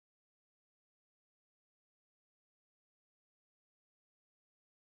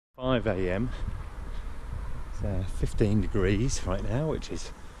5 AM. It's 15 degrees right now, which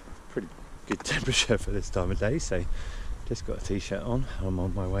is pretty good temperature for this time of day. So just got a t-shirt on. I'm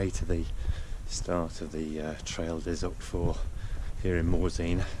on my way to the start of the Trail des Hauts Forts here in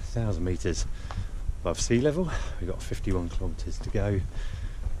Morzine, 1,000 metres above sea level. We've got 51 kilometres to go.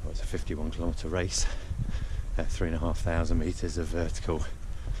 Well, it's a 51 kilometre race at 3,500 metres of vertical.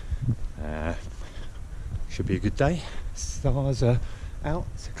 Should be a good day. Stars are out,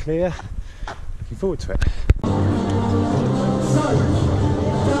 it's clear. Looking forward to it.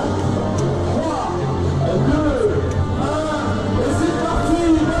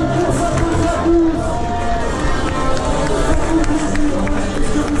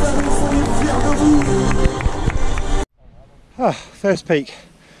 First peak,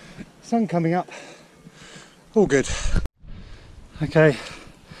 sun coming up, all good. Okay,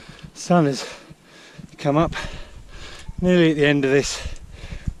 sun has come up, nearly at the end of this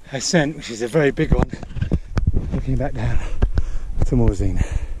ascent, which is a very big one, looking back down to Morzine.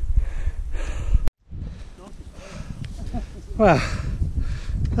 Wow,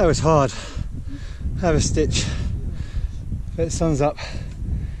 that was hard. Have a stitch, but the sun's up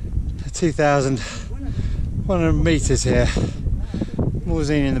at 2,100 metres here.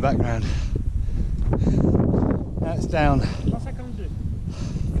 Morzine in the background. That's down.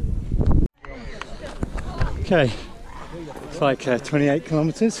 Okay, it's like 28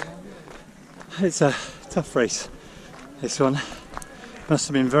 kilometres. It's a tough race, this one. Must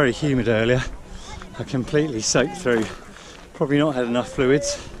have been very humid earlier. I completely soaked through. Probably not had enough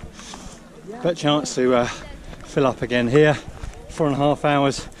fluids, but chance to fill up again here. 4.5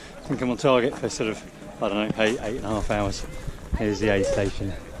 hours. I think I'm on target for sort of, I don't know, 8.5 hours. Here's the aid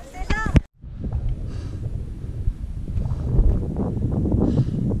station.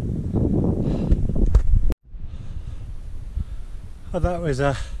 Well, that was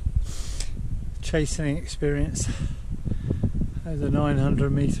a chastening experience. That was a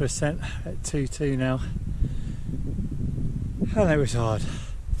 900 metre ascent at 2.2 now. And it was hard.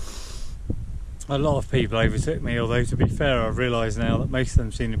 A lot of people overtook me, although to be fair I've realised now that most of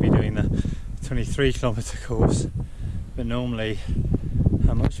them seem to be doing the 23 kilometre course. But normally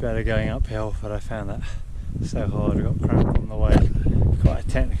I'm much better going uphill, but I found that so hard. I got cramp on the way. Quite a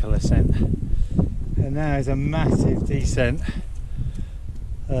technical ascent. And now is a massive descent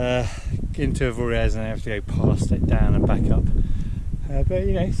into Avoriaz, and I have to go past it, down and back up. But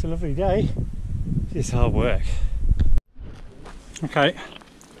you know, it's a lovely day. It's hard work. Okay,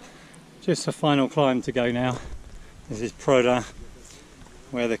 just a final climb to go now. This is Proda,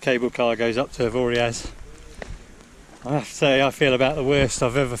 where the cable car goes up to Avoriaz. I have to say, I feel about the worst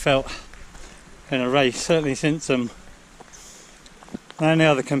I've ever felt in a race, certainly since the only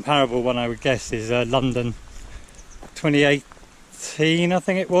other comparable one I would guess is London 2018, I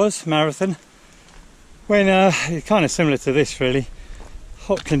think it was, marathon. When it's kind of similar to this really.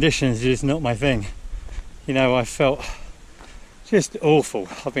 Hot conditions is not my thing. You know, I felt just awful.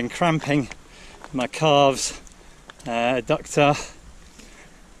 I've been cramping my calves, adductor,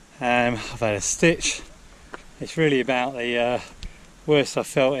 I've had a stitch. It's really about the worst I've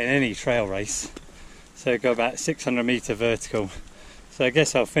felt in any trail race. So go about 600 metre vertical. So I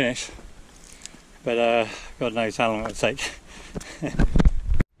guess I'll finish, but God knows how long it'll take.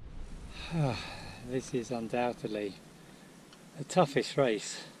 This is undoubtedly the toughest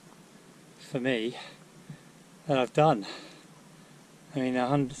race for me that I've done. I mean,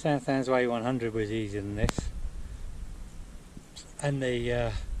 Southlands Way 100 was easier than this, and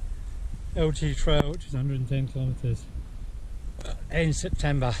the LG Trail, which is 110 kilometres, in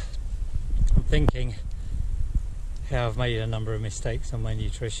September. I'm thinking how I've made a number of mistakes on my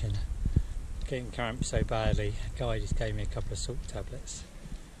nutrition, getting cramped so badly. A guy just gave me a couple of salt tablets,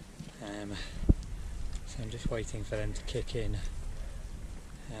 so I'm just waiting for them to kick in.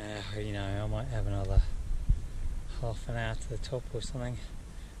 You know, I might have another half an hour to the top or something,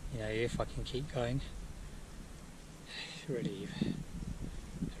 you know, if I can keep going. It's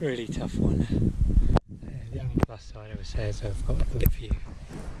really tough one. The only plus side I would say is I've got a good view.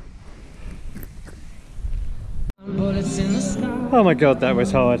 Oh my god, that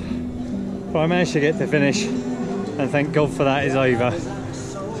was hard. But I managed to get to finish, and thank God for that, is over.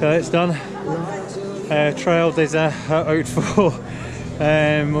 So it's done. Trail des Hauts Forts,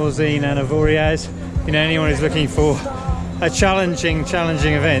 Morzine and Avoriaz. You know, anyone who's looking for a challenging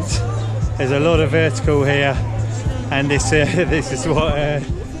event, there's a lot of vertical here, and this is what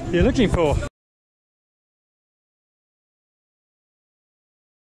you're looking for.